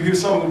natural, when you hear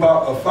something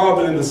about a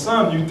father and a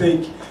son, you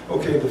think,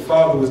 okay, the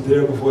father was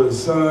there before the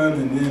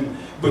son,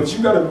 but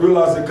you got to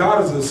realize that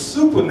God is a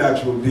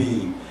supernatural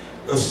being.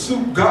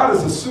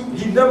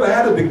 He never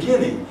had a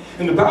beginning.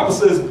 And the Bible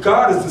says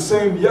God is the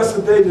same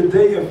yesterday,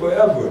 today, and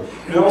forever.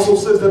 And it also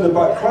says that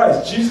about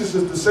Christ. Jesus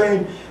is the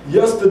same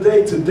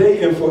yesterday,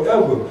 today, and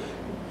forever.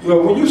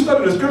 When you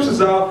study the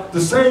scriptures out,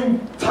 the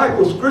same type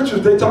of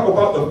scriptures, they talk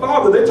about the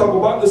Father, they talk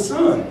about the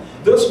Son.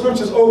 There's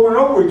scriptures over and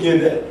over again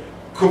that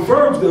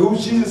confirms that who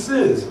Jesus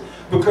is.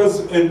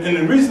 Because, and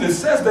the reason it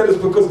says that is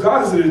because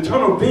God is an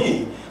eternal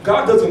being.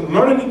 God doesn't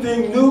learn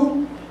anything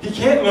new. He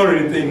can't learn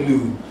anything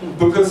new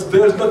because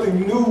there's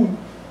nothing new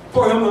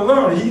for him to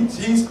learn.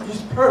 He's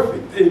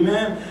perfect.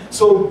 Amen.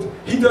 So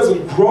he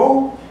doesn't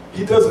grow.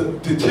 He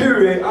doesn't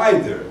deteriorate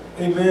either.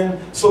 Amen.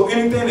 So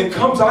anything that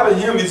comes out of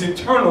him is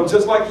eternal,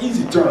 just like he's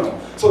eternal.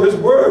 So his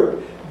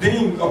word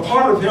being a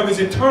part of him is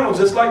eternal,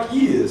 just like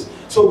he is.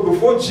 So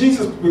before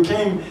Jesus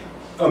became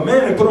a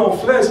man and put on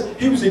flesh,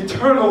 he was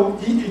eternal.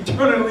 He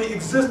eternally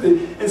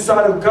existed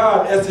inside of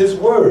God as his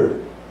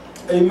word.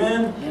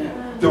 Amen.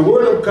 Yeah. The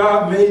word of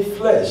God made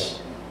flesh.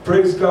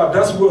 Praise God.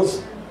 That's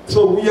what's,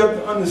 so we have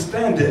to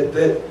understand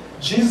that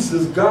Jesus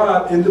is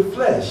God in the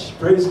flesh.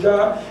 Praise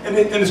God. And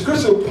the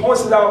scripture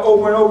points it out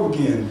over and over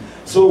again.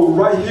 So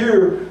right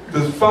here,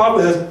 the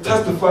Father has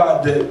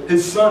testified that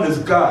his Son is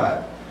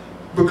God.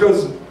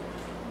 Because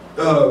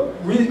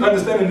we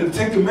understand in the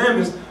Ten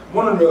Commandments,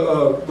 one of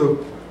the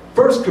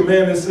first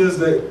commandments is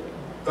that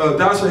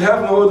thou shalt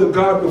have no other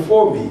God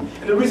before me.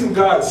 And the reason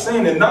God's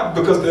saying it, not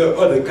because there are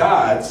other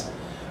gods,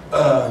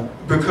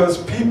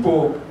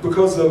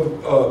 because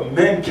of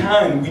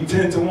mankind, we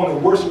tend to want to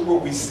worship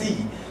what we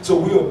see. So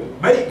we'll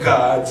make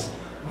gods,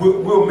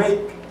 we'll make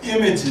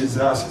images,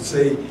 I should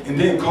say, and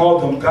then call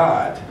them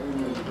God.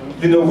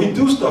 You know, we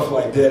do stuff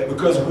like that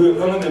because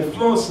we're under the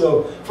influence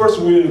of, first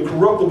we're in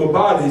corruptible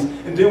bodies,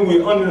 and then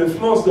we're under the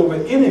influence of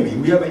an enemy.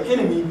 We have an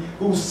enemy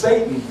who's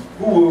Satan,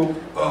 who will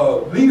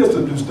lead us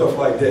to do stuff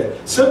like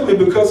that. Simply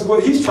because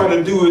what he's trying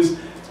to do is,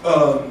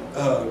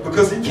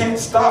 because he can't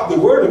stop the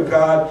word of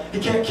God, he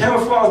can't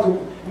camouflage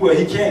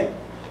he can't.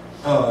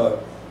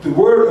 The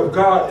word of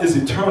God is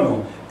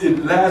eternal.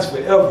 It lasts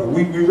forever.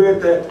 We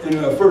read that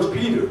in 1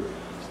 Peter.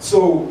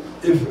 So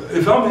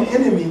if I'm an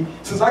enemy,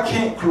 since I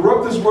can't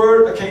corrupt this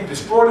word, I can't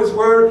destroy this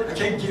word, I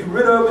can't get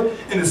rid of it,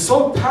 and it's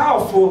so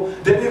powerful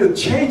that it'll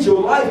change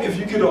your life if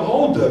you get a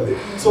hold of it.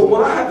 So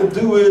what I have to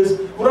do is,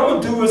 I'm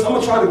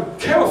gonna try to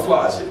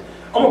camouflage it.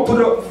 I'm gonna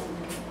put up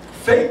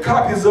fake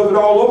copies of it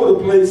all over the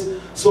place,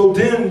 so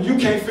then you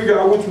can't figure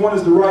out which one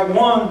is the right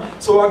one.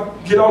 So I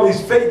get all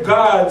these fake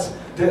gods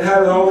that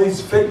have all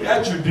these fake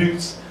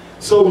attributes.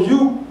 So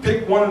you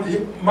pick one.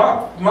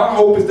 My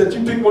hope is that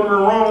you pick one of the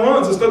wrong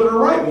ones instead of the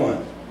right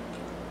one.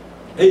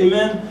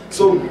 Amen.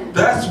 So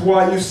that's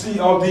why you see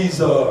all these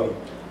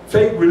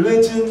fake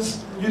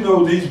religions. You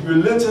know, these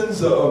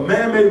religions,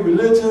 man-made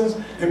religions,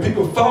 and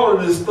people follow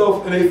this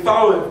stuff, and they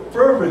follow it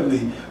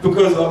fervently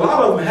because a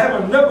lot of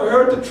them never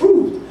heard the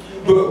truth.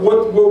 But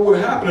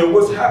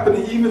what's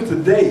happening even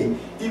today,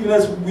 even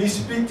as we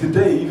speak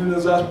today, even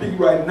as I speak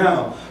right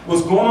now,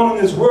 what's going on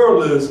in this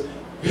world is,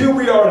 here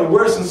we are in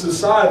Western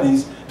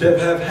societies that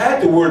have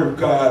had the Word of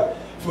God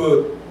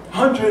for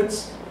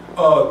hundreds,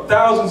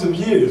 thousands of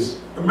years.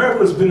 America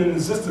has been in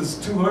existence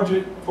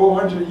 200,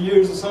 400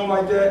 years or something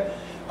like that.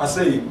 I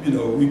say, you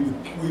know, we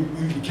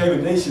became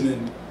a nation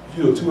in,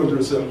 200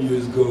 or something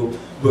years ago,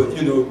 but,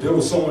 there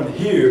was someone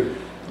here,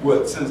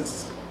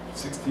 since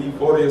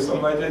 1640 or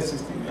something like that,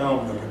 16, I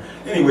don't remember.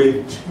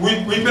 Anyway,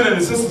 we've been in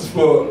existence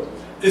for,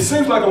 it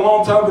seems like a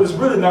long time, but it's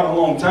really not a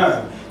long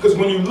time. Because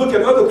when you look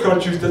at other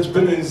countries that's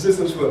been in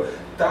existence for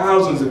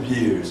thousands of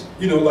years,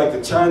 like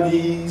the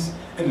Chinese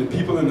and the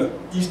people in the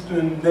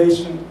Eastern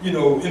nation, in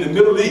the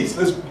Middle East,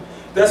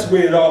 that's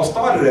where it all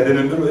started at, in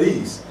the Middle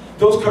East.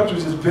 Those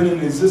countries have been in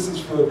existence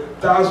for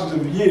thousands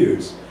of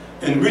years.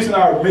 And the reason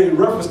I made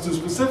reference to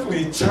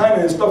specifically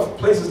China and stuff,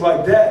 places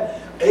like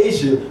that,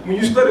 Asia, when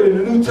you study in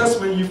the New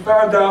Testament, you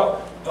find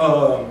out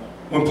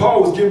when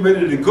Paul was getting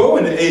ready to go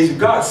into Asia,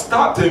 God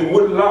stopped him and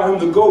wouldn't allow him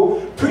to go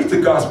preach the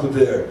gospel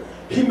there.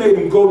 He made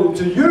him go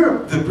to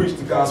Europe to preach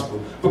the gospel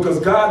because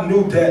God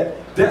knew that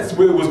that's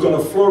where it was going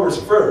to flourish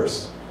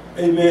first.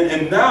 Amen.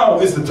 And now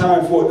is the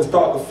time for it to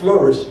start to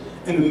flourish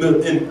in the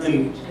middle,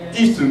 in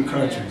Eastern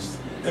countries.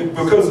 And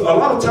because a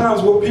lot of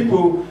times what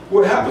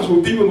happens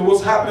with people and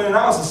what's happening in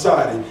our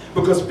society,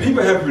 because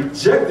people have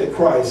rejected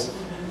Christ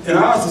in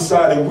our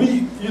society,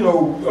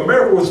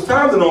 America was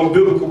founded on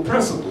biblical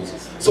principles.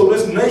 So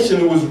this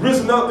nation was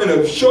risen up in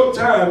a short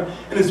time,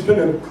 and it's been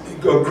a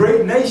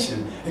great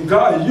nation. And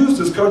God used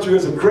this country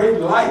as a great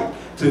light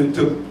to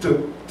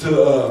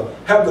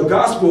have the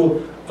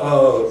gospel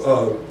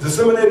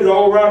disseminated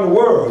all around the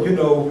world,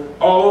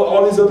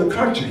 all these other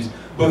countries.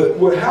 But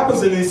what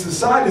happens in these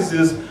societies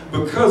is,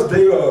 because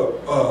they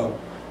are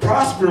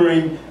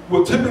prospering,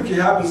 what typically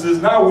happens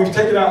is now we've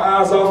taken our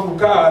eyes off of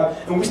God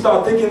and we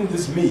start thinking,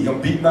 it's me.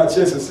 I'm beating my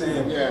chest and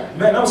saying,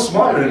 man, I'm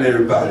smarter than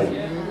everybody.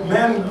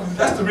 Man,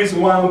 that's the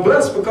reason why I'm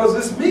blessed, because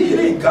it's me. It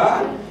ain't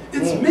God.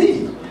 It's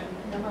me.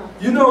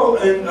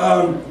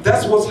 And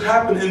that's what's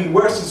happening in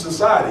Western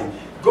society.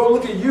 Go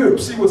look at Europe,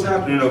 see what's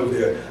happening over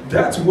there.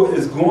 That's what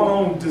is going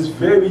on this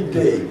very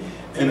day.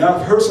 And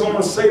I've heard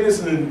someone say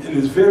this, and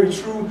it's very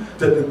true,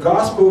 that the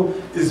gospel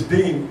is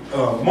being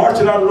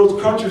marching out of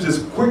those countries as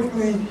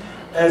quickly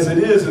as it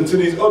is into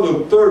these other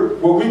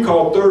what we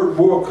call third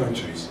world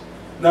countries.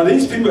 Now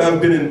these people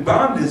have been in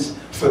bondage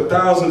for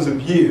thousands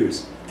of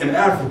years in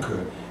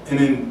Africa and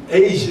in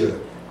Asia,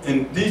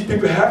 and these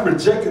people have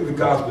rejected the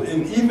gospel.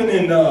 And even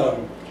in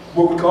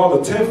what we call the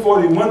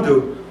 1040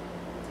 window,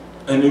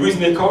 and the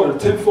reason they call it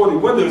the 1040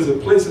 window is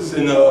that places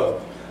in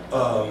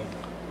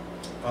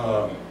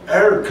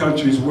Arab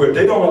countries where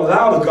they don't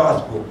allow the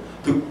gospel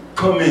to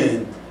come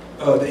in.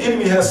 The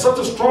enemy has such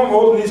a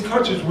stronghold in these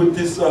countries with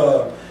this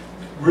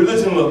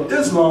religion of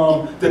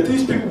Islam that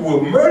these people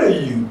will murder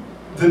you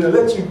than to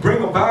let you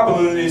bring a Bible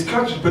into these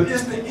countries. But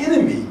it's the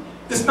enemy.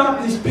 It's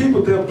not these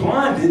people that are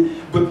blinded,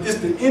 but it's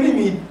the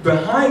enemy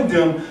behind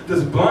them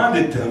that's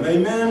blinded them.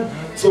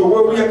 Amen? So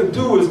what we have to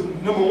do is,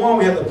 number one,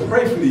 we have to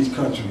pray for these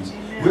countries.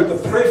 We have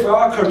to pray for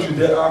our country,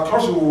 that our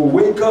country will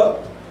wake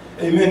up.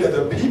 Amen, that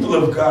the people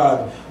of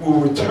God will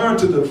return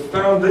to the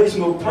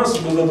foundational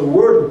principles of the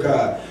Word of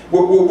God.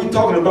 What we're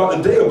talking about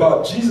today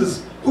about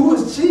Jesus, who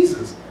is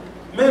Jesus?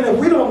 Man, if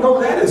we don't know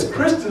that as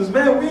Christians,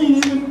 man, we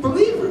ain't even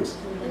believers.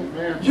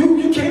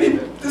 You can't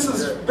even, this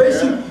is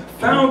basic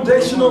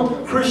foundational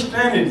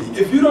Christianity.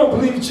 If you don't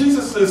believe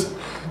Jesus is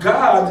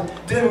God,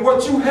 then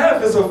what you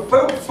have is a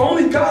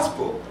phony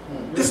gospel.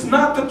 It's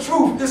not the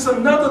truth. It's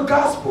another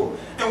gospel.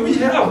 And we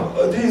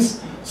have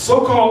these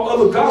so-called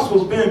other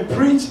gospels being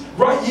preached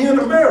right here in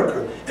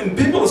America. And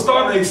people are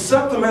starting to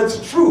accept them as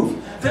the truth.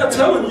 They're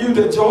telling you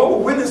that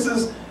Jehovah's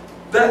Witnesses,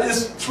 that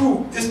is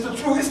true. It's the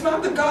truth. It's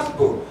not the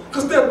gospel.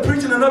 Because they're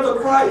preaching another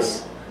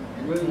Christ.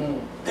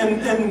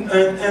 And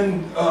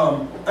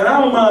I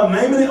don't mind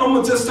naming it. I'm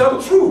going to just tell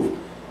the truth.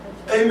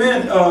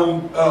 Amen.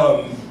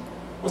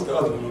 What's the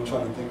other one I'm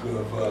trying to think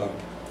of?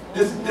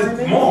 It's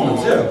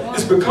Mormons, yeah.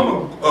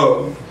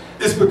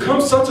 It's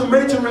become such a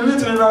major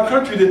religion in our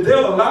country that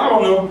they're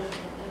allowing them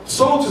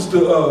soldiers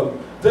to,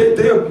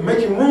 they're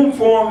making room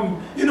for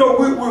them. You know,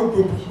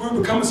 we're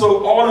becoming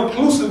so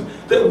all-inclusive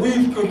that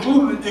we've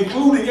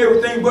including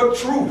everything but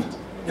truth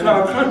in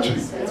our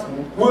country.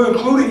 We're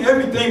including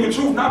everything but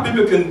truth. Now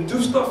people can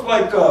do stuff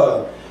like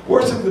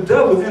worship the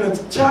devil in a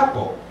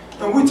chapel,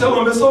 and we tell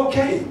them it's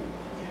okay.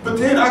 But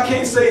then I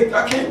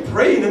can't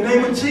pray in the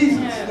name of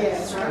Jesus.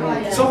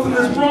 Something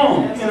is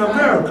wrong in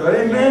America,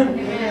 amen?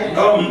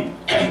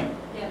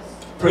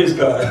 Praise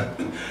God.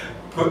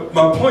 But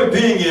my point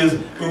being is,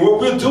 what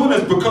we're doing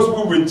is because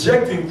we're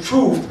rejecting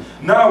truth.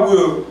 Now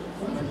the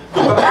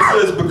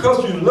Bible says,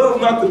 because you love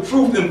not the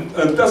truth in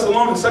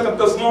Thessalonians, 2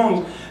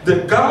 Thessalonians,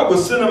 that God will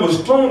send them a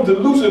strong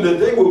delusion that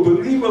they will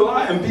believe a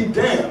lie and be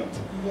damned.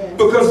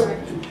 Because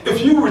if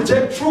you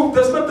reject truth,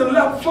 there's nothing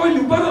left for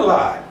you but a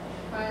lie.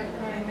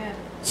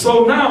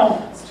 So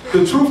now,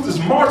 the truth is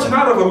marching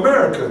out of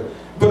America,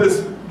 but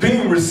it's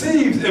being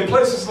received in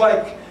places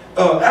like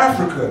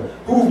Africa,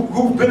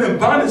 who've been in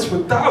bondage for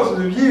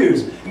thousands of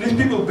years. And these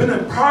people have been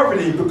in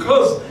poverty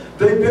because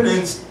they've been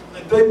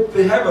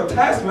they have a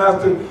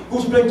taskmaster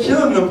who's been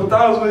killing them for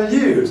thousands of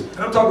years. And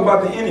I'm talking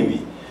about the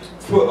enemy.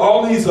 For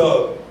all these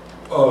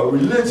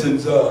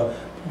religions,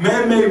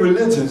 man-made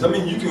religions, I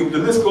mean, the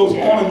list goes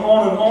on and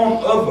on and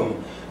on of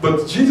them.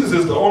 But Jesus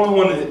is the only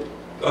one that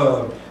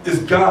is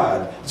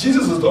God.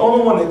 Jesus is the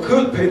only one that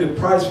could pay the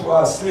price for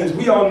our sins.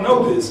 We all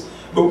know this,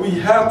 but we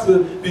have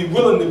to be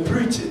willing to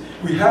preach it.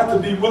 We have to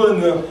be willing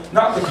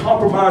not to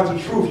compromise the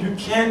truth. You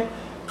can't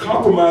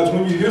compromise.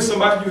 When you hear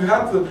somebody, you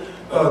have to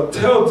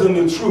tell them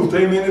the truth.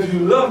 Amen. If you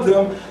love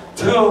them,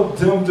 tell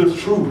them the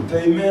truth.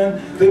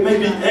 Amen. They may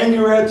be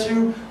angry at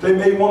you. They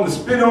may want to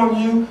spit on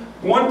you.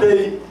 One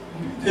day,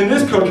 in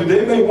this country,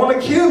 they may want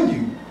to kill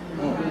you.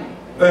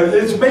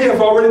 It may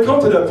have already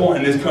come to that point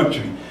in this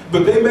country.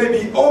 But they may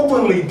be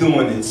openly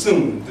doing it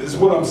soon, is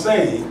what I'm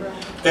saying.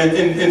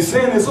 And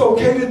saying it's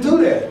okay to do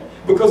that.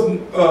 Because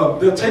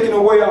they're taking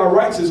away our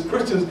rights as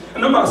Christians.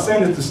 And I'm not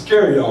saying it to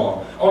scare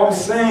y'all. All I'm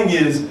saying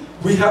is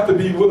we have to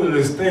be willing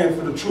to stand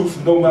for the truth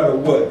no matter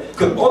what.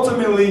 Because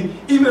ultimately,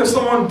 even if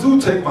someone do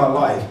take my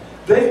life,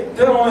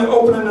 they're only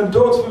opening the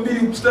doors for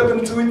me to step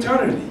into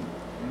eternity.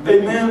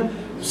 Amen?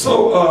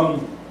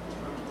 So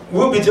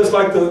we'll be just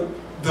like the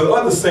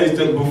other saints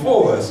that were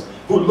before us,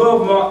 who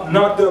love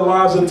not their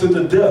lives unto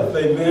the death.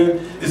 Amen.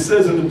 It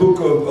says in the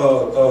book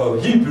of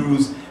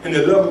Hebrews, in the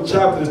 11th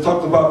chapter, it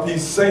talks about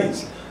these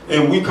saints.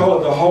 And we call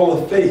it the Hall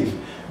of Faith.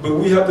 But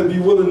we have to be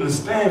willing to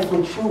stand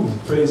for truth,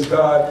 praise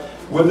God,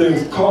 whether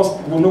it's cost,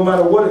 well, no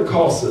matter what it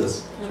costs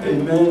us.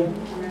 Amen.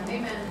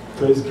 Amen.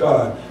 Praise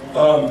God.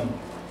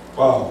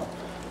 Wow.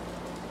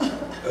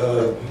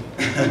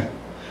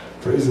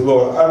 Praise the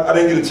Lord. I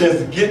didn't get a chance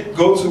to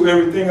go to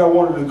everything I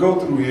wanted to go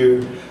through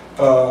here.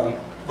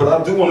 But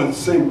I do want to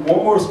say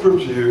one more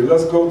scripture here.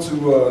 Let's go to,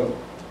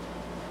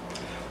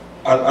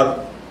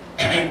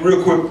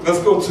 real quick,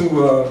 let's go to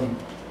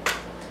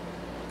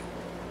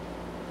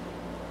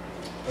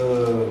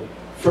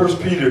 1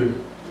 Peter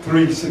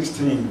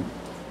 3:16.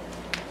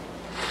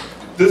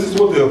 This is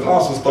what the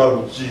apostles thought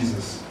of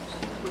Jesus.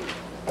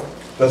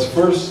 That's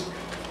what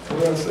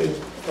did I say?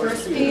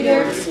 1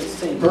 Peter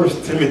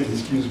 1 Timothy,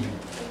 excuse me.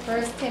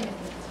 1 Timothy.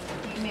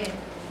 Amen.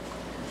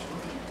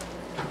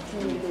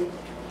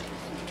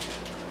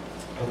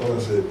 I thought I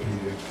said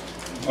Peter.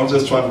 I'm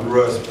just trying to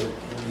rush, but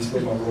you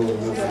still my roll a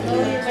little bit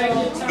here.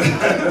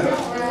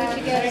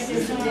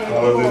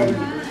 Hallelujah.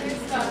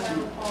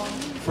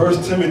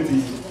 1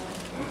 Timothy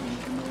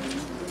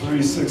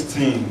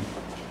 3:16.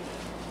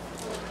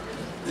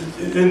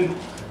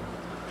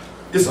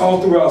 It's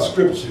all throughout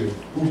Scripture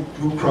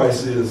who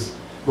Christ is,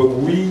 but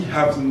we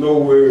have to know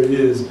where it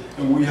is,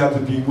 and we have to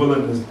be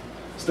willing to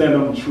stand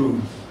on the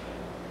truth.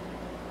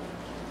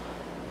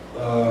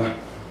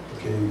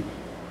 Okay.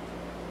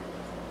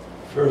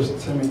 1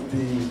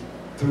 Timothy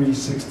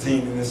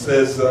 3:16, and it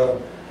says,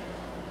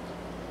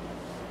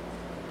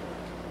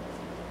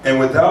 and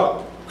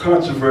without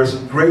controversy,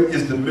 great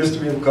is the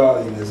mystery of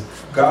godliness.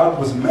 God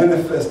was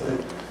manifest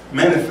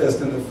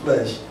in the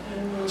flesh,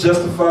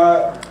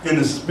 justified in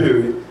the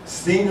spirit,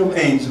 seen of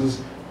angels,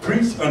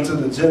 preached unto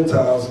the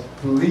Gentiles,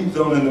 believed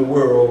on in the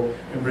world,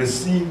 and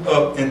received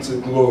up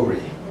into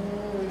glory.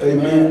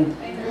 Amen.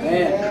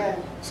 Amen.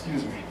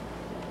 Excuse me.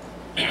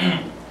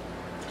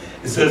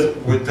 It says,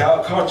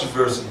 without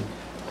controversy,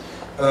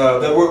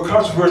 That word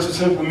controversy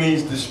simply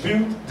means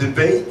dispute,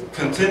 debate,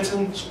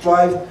 contention,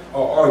 strife,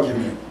 or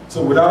argument.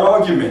 So without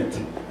argument,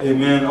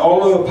 amen,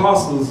 all the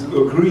apostles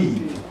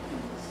agreed.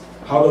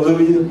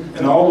 Hallelujah.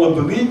 And all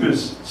the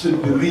believers should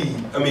agree.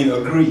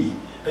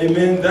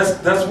 Amen.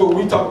 That's what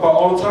we talk about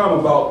all the time,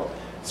 about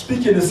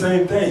speaking the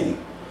same thing.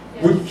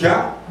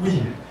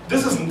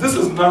 This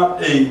is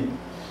not a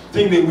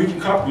thing that we can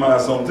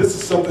compromise on. This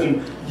is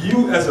something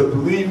you as a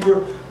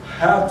believer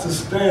have to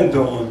stand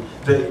on.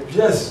 That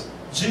yes,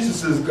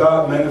 Jesus is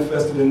God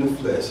manifested in the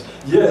flesh.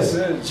 Yes,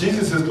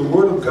 Jesus is the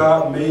Word of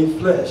God made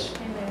flesh.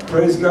 Amen.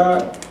 Praise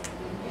God.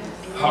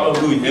 Yes.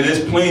 Hallelujah. And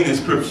it's plain in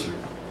Scripture.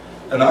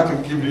 And I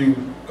could give you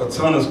a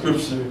ton of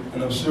Scripture,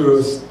 and I'm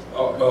sure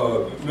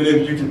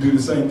many of you can do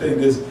the same thing.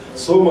 There's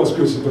so much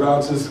Scripture, but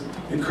I'll just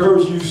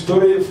encourage you,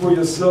 study it for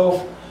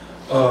yourself,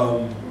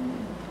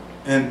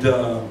 and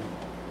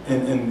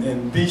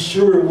be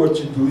sure of what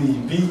you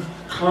believe. Be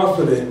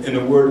confident in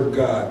the Word of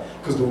God,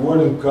 because the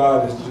Word of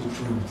God is the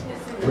truth.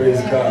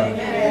 Praise God.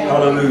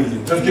 Hallelujah.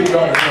 Let's give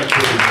God a hand.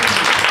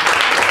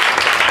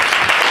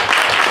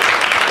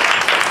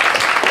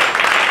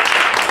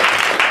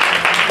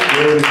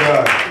 Glory to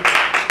God.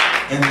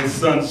 And His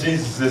Son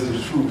Jesus is the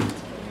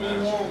truth.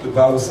 The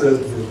Bible says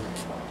that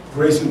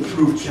grace and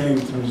truth came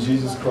through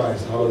Jesus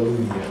Christ.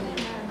 Hallelujah.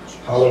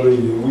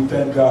 Hallelujah. We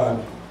thank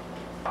God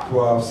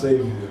for our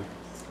Savior.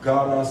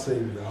 God our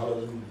Savior.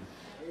 Hallelujah.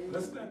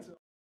 Let's stand.